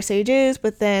where Sage is,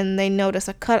 but then they notice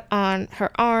a cut on her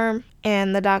arm,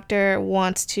 and the doctor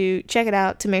wants to check it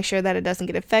out to make sure that it doesn't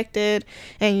get infected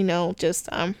and just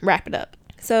wrap it up.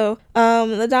 So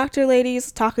the doctor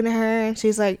lady's talking to her, and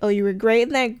she's like, oh, you were great in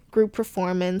that group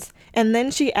performance. And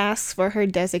then she asks for her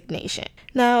designation.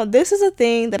 Now, this is a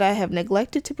thing that I have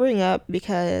neglected to bring up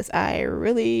because I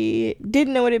really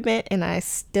didn't know what it meant, and I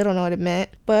still don't know what it meant.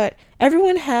 But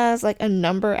everyone has like a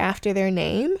number after their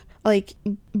name. Like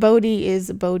Bodhi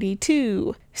is Bodhi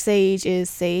 2, Sage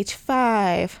is Sage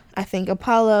 5, I think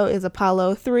Apollo is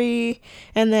Apollo 3,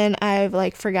 and then I've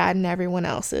like forgotten everyone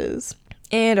else's.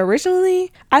 And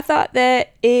originally, I thought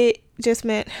that it just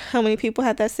meant how many people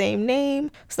had that same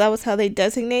name, so that was how they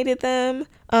designated them.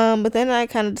 But then I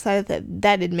kind of decided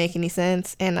that didn't make any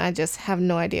sense, and I just have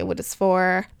no idea what it's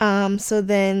for. So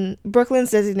then Brooklyn's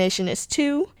designation is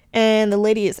 2, and the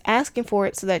lady is asking for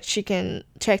it so that she can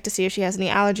check to see if she has any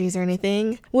allergies or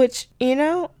anything, which,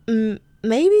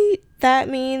 maybe that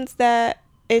means that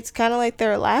it's kind of like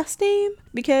their last name,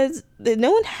 because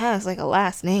no one has like a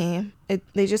last name.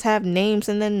 They just have names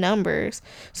and then numbers.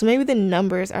 So maybe the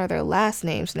numbers are their last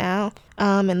names now.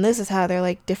 And this is how they're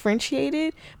like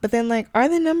differentiated. But then like, are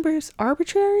the numbers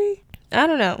arbitrary? I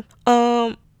don't know.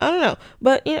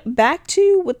 But back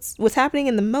to what's happening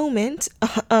in the moment.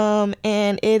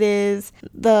 And it is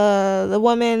the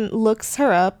woman looks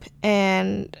her up,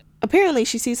 and apparently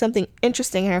she sees something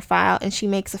interesting in her file, and she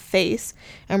makes a face,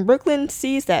 and Brooklyn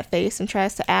sees that face and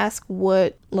tries to ask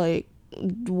what's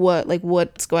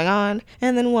going on.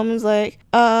 And then the woman's like,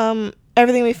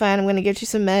 everything will be fine. I'm going to get you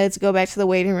some meds. Go back to the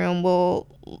waiting room. We'll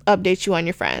update you on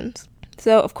your friends.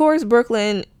 So of course,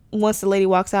 Brooklyn, once the lady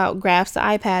walks out, grabs the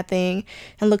iPad thing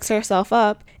and looks herself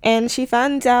up, and she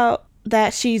finds out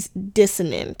that she's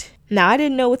dissonant. Now, I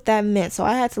didn't know what that meant, so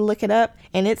I had to look it up,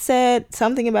 and it said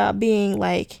something about being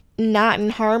like not in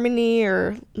harmony,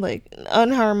 or like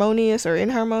unharmonious or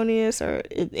inharmonious, or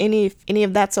any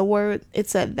of that's a word. It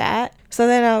said that. So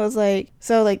then I was like,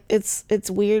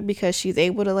 it's weird because she's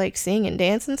able to like sing and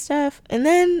dance and stuff. And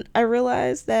then I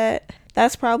realized that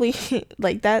that's probably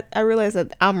like that. I realize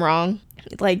that I'm wrong.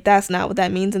 Like, that's not what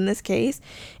that means in this case.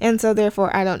 And so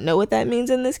therefore I don't know what that means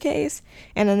in this case.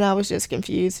 And then I was just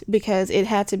confused because it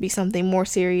had to be something more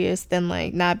serious than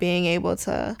like not being able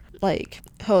to like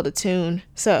hold a tune.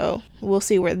 So we'll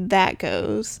see where that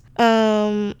goes.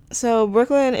 So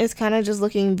Brooklyn is kind of just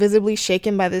looking visibly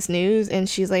shaken by this news, and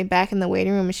she's like back in the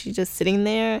waiting room, and she's just sitting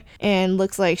there and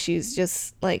looks like she's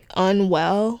just like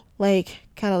unwell, like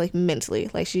kind of like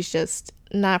mentally, like she's just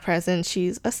not present.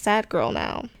 She's a sad girl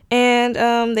now. And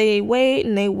they wait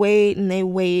and they wait and they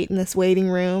wait in this waiting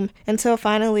room until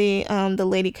finally the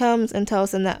lady comes and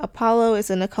tells them that Apollo is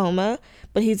in a coma,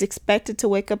 but he's expected to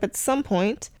wake up at some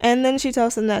point. And then she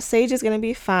tells them that Sage is going to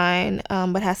be fine,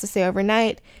 but has to stay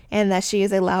overnight, and that she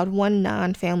is allowed one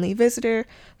non-family visitor.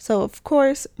 So of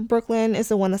course Brooklyn is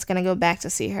the one that's going to go back to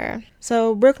see her.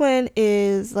 So Brooklyn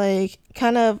is like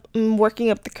kind of working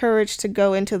up the courage to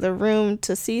go into the room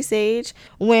to see Sage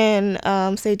when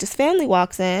Sage's family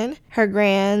walks in, her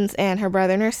grands and her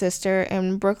brother and her sister,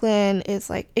 and Brooklyn is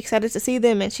like excited to see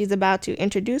them, and she's about to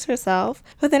introduce herself,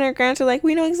 but then her grands are like,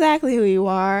 we know exactly who you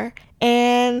are.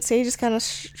 And Sage is kind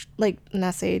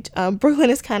of Brooklyn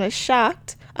is kind of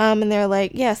shocked. And they're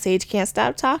like, yeah, Sage can't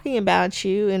stop talking about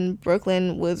you. And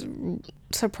Brooklyn was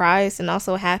surprised and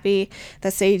also happy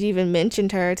that Sage even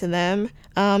mentioned her to them.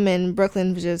 And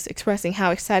Brooklyn was just expressing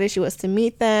how excited she was to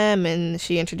meet them, and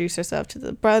she introduced herself to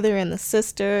the brother and the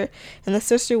sister, and the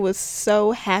sister was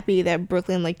so happy that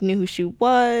Brooklyn like knew who she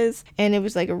was, and it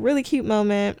was like a really cute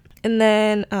moment. And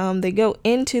then they go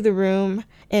into the room,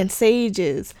 and Sage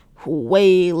is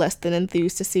way less than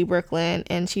enthused to see Brooklyn,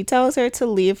 and she tells her to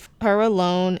leave her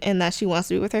alone and that she wants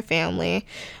to be with her family.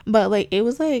 But like it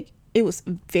was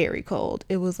very cold.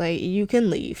 It was like, you can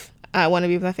leave, I want to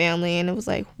be with my family. And it was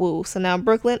like, woo. So now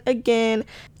Brooklyn again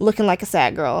looking like a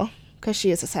sad girl, because she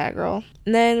is a sad girl.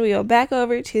 And then we go back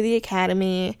over to the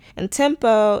academy, and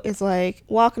Tempo is like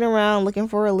walking around looking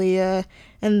for Aaliyah.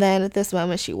 And then at this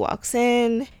moment she walks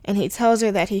in, and he tells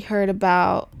her that he heard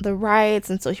about the riots,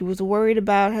 and so he was worried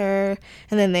about her.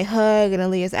 And then they hug, and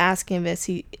Aaliyah's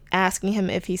asking him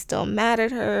if he's still mad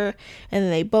at her. And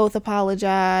then they both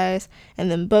apologize,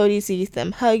 and then Bodhi sees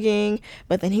them hugging,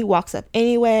 but then he walks up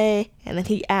anyway, and then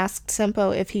he asks Tempo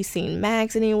if he's seen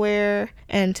Mags anywhere,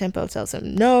 and Tempo tells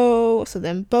him no. So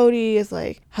then Bodhi is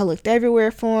like, I looked everywhere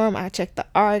for him. I checked the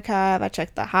archive, I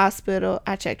checked the hospital,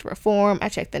 I checked Reform, I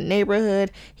checked the neighborhood.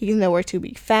 He's nowhere to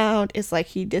be found. It's like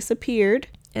he disappeared.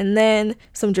 And then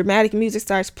some dramatic music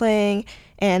starts playing,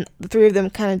 and the three of them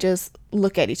kind of just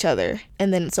look at each other,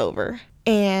 and then it's over.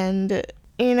 And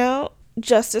you know,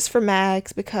 justice for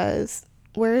Mags, because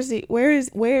where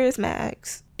is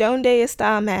Mags? Donde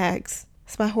está Mags?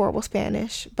 It's my horrible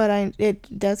Spanish, but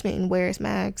it does mean where is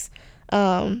Mags.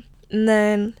 And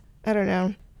then I don't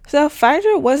know. So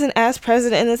Phaedra wasn't as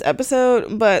present in this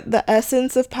episode, but the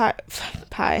essence of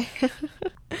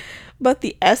but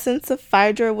the essence of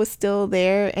Phaedra was still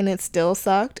there, and it still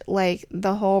sucked. Like,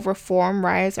 the whole Reform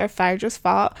riots are Phaedra's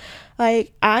fault.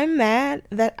 Like, I'm mad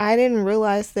that I didn't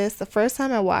realize this the first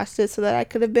time I watched it, so that I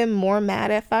could have been more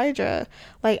mad at Phaedra.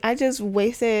 Like, I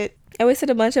wasted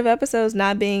a bunch of episodes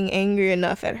not being angry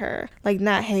enough at her, like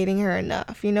not hating her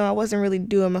enough. You know, I wasn't really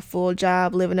doing my full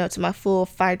job, living up to my full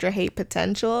Phaedra hate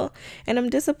potential, and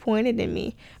I'm disappointed in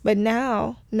me. But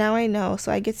now I know,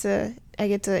 so I get to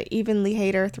evenly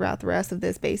hate her throughout the rest of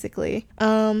this, basically.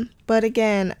 But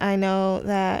again, I know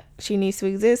that she needs to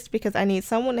exist because I need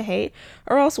someone to hate,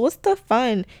 or else what's the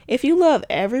fun? If you love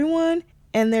everyone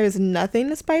and there's nothing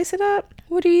to spice it up,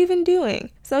 what are you even doing?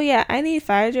 So yeah, I need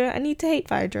Phaedra. I need to hate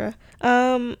Phaedra.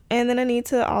 And then I need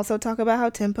to also talk about how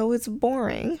Tempo is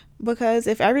boring, because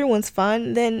if everyone's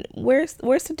fun, then where's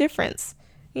the difference?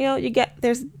 You know,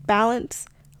 there's balance.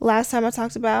 Last time I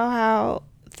talked about how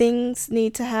things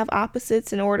need to have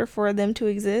opposites in order for them to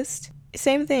exist.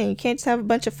 Same thing. You can't just have a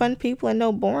bunch of fun people and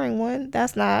no boring one.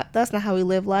 That's not how we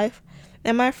live life.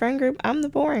 In my friend group, I'm the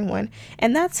boring one,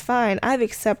 and that's fine. I've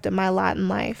accepted my lot in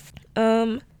life.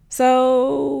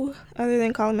 So other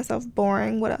than calling myself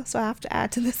boring, what else do I have to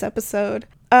add to this episode?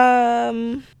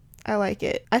 I like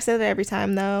it. I say that every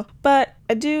time though, but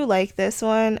I do like this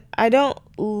one. I don't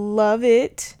love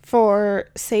it for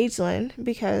Sagelin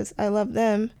because I love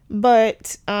them,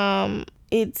 but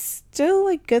it's still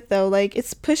like good though. Like,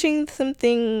 it's pushing some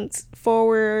things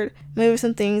forward, moving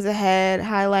some things ahead,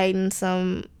 highlighting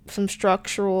some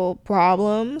structural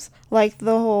problems, like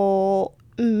the whole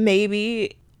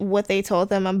maybe what they told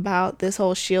them about this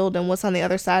whole shield and what's on the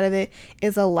other side of it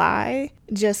is a lie,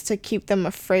 just to keep them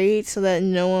afraid so that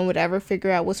no one would ever figure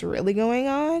out what's really going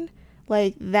on.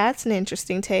 Like, that's an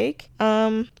interesting take.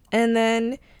 And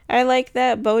then I like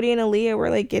that Bodhi and Aaliyah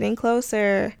were like getting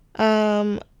closer.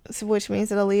 Which means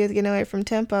that Aaliyah is getting away from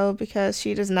Tempo because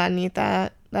she does not need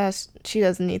that. She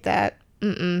doesn't need that.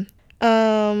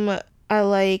 I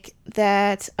like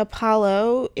that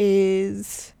Apollo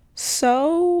is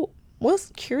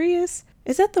curious.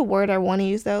 Is that the word I want to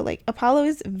use though? Like Apollo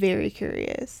is very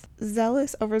curious.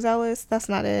 Zealous, overzealous? That's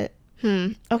not it.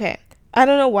 Okay. I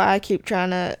don't know why I keep trying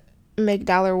to make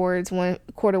dollar words when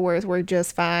quarter words work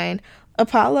just fine.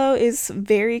 Apollo is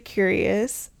very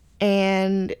curious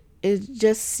and is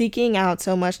just seeking out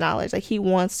so much knowledge. Like he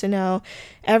wants to know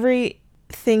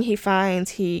everything he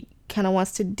finds. He kind of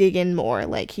wants to dig in more.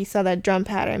 Like he saw that drum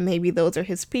pattern, maybe those are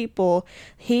his people.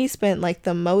 He spent like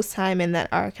the most time in that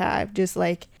archive, just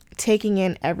like taking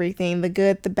in everything, the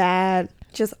good, the bad,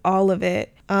 just all of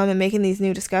it, and making these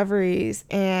new discoveries.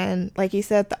 And like he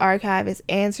said, the archive is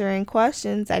answering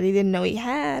questions that he didn't know he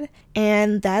had,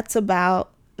 and that's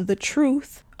about the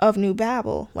truth of New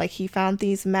Babel. Like he found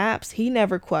these maps, he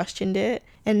never questioned it,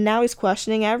 and now he's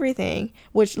questioning everything,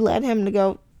 which led him to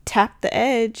go tap the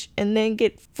edge and then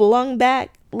get flung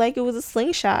back like it was a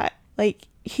slingshot. Like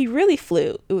he really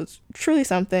flew. It was truly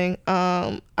something.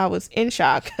 I was in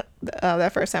shock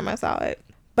that first time I saw it.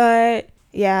 But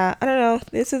yeah, I don't know.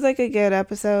 This is like a good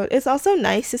episode. It's also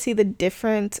nice to see the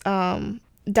different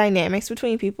dynamics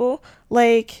between people.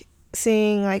 Like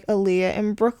seeing like Aaliyah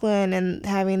and Brooklyn and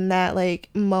having that like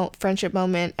friendship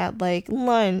moment at like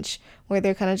lunch where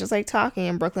they're kind of just like talking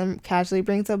and Brooklyn casually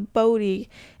brings up Bodhi.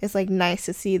 It's like nice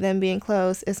to see them being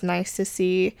close. It's nice to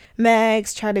see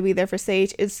Mags try to be there for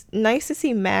Sage. It's nice to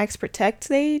see Mags protect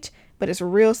Sage, but it's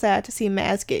real sad to see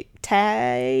Mags get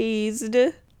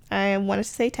tased. I wanted to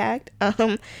say tagged.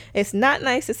 It's not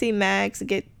nice to see Mags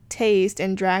get tased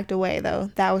and dragged away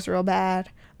though. That was real bad.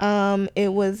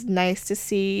 It was nice to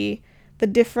see the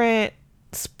different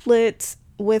splits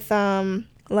with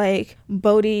like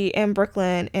Bodhi and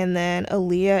Brooklyn, and then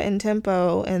Aaliyah and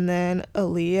Tempo, and then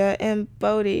Aaliyah and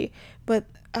Bodhi. But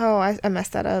I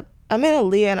messed that up. I meant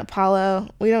Aaliyah and Apollo.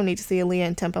 We don't need to see Aaliyah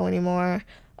and Tempo anymore.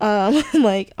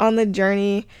 Like on the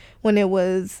journey when it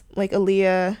was like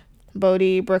Aaliyah,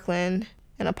 Bodhi, Brooklyn,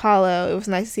 and Apollo, it was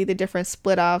nice to see the different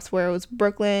split offs where it was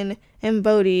Brooklyn and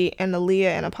Bodhi and Aaliyah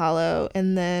and Apollo.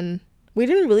 And then we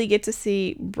didn't really get to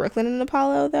see Brooklyn and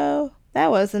Apollo though. That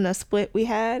wasn't a split we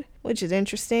had, which is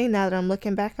interesting now that I'm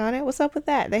looking back on it. What's up with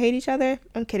that? They hate each other?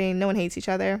 I'm kidding. No one hates each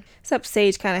other. Except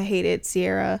Sage kind of hated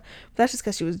Sierra. But that's just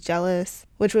because she was jealous,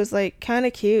 which was like kind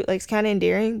of cute, like kind of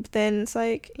endearing. But then it's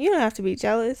like, you don't have to be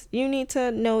jealous. You need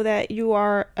to know that you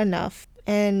are enough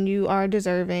and you are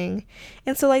deserving.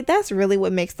 And so like that's really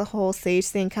what makes the whole Sage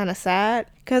thing kind of sad,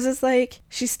 because it's like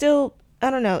she still, I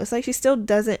don't know, it's like she still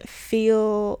doesn't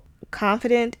feel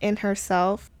confident in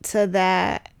herself to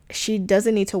that she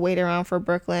doesn't need to wait around for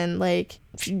Brooklyn. Like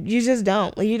you just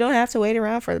don't. Like, you don't have to wait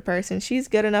around for the person. She's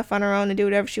good enough on her own to do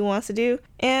whatever she wants to do.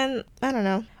 And I don't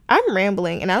know, I'm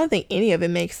rambling and I don't think any of it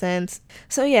makes sense.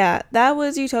 So yeah, that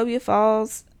was Utopia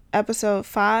Falls episode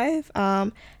 5,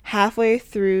 halfway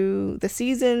through the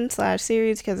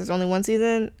season/series, because there's only one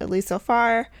season, at least so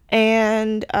far,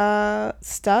 and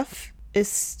stuff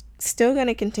is still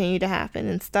gonna continue to happen,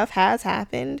 and stuff has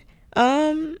happened,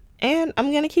 and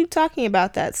I'm gonna keep talking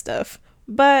about that stuff,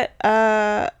 but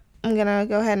I'm gonna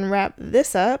go ahead and wrap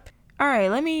this up. All right,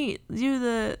 let me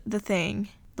do the thing,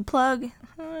 the plug.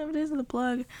 What is the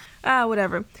plug?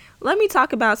 Whatever. Let me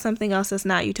talk about something else that's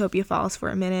not Utopia Falls for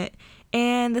a minute.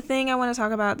 And the thing I want to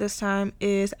talk about this time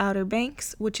is Outer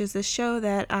Banks, which is a show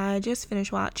that I just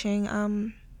finished watching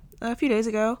a few days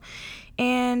ago,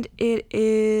 and it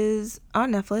is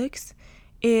on Netflix.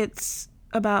 It's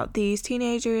about these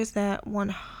teenagers that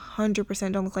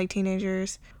 100% don't look like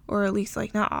teenagers, or at least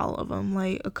like not all of them.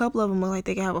 Like a couple of them look like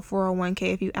they could have a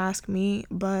 401k if you ask me,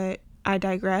 but I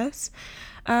digress.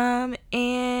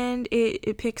 And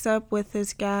it picks up with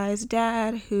this guy's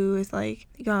dad who is like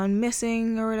gone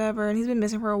missing or whatever, and he's been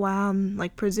missing for a while and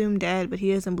like presumed dead, but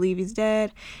he doesn't believe he's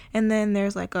dead. And then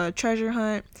there's like a treasure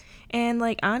hunt, and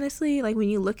like honestly, like when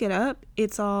you look it up,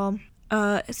 it's all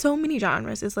so many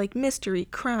genres. It's like mystery,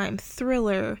 crime,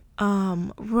 thriller,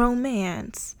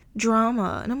 romance,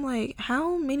 drama, and I'm like,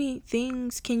 how many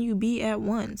things can you be at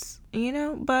once, you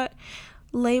know? But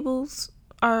labels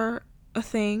are a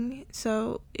thing,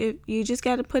 so if you just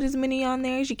got to put as many on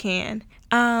there as you can.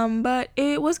 But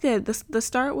it was good. The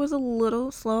start was a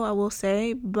little slow, I will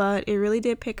say, but it really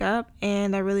did pick up,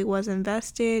 and I really was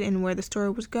invested in where the story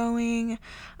was going.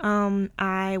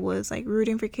 I was like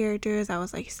rooting for characters. I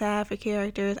was like sad for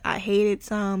characters. I hated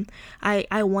some.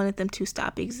 I wanted them to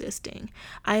stop existing.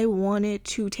 I wanted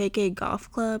to take a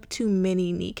golf club to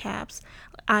many kneecaps.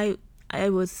 I I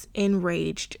was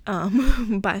enraged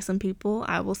by some people,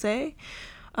 I will say.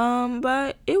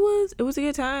 But it was a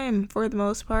good time for the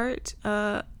most part,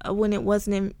 when it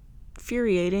wasn't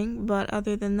infuriating, but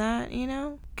other than that,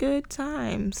 good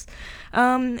times.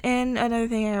 And another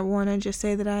thing I want to just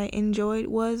say that I enjoyed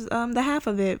was The Half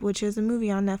of It, which is a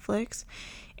movie on Netflix,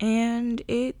 and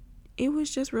it was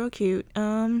just real cute.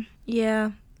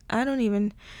 Yeah,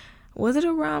 was it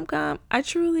a rom-com? I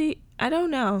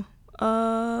don't know.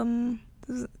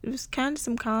 It was kind of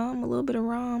some calm, a little bit of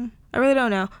rom. I really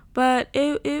don't know, but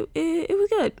it was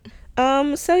good.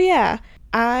 So yeah,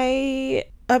 I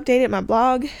updated my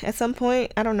blog at some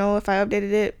point. I don't know if I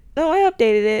updated it. No, I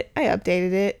updated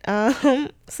it.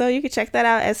 So you can check that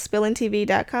out at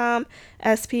spillintv.com,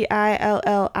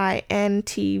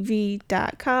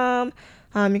 spillintv.com.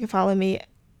 You can follow me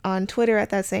on Twitter at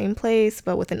that same place,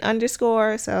 but with an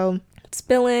underscore. So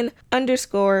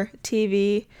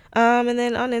spillin_TV. And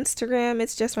then on Instagram,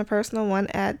 it's just my personal one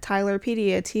at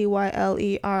Tylerpedia,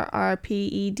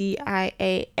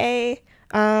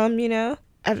 TYLERRPEDIAA.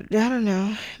 I don't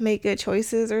know, make good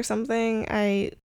choices or something.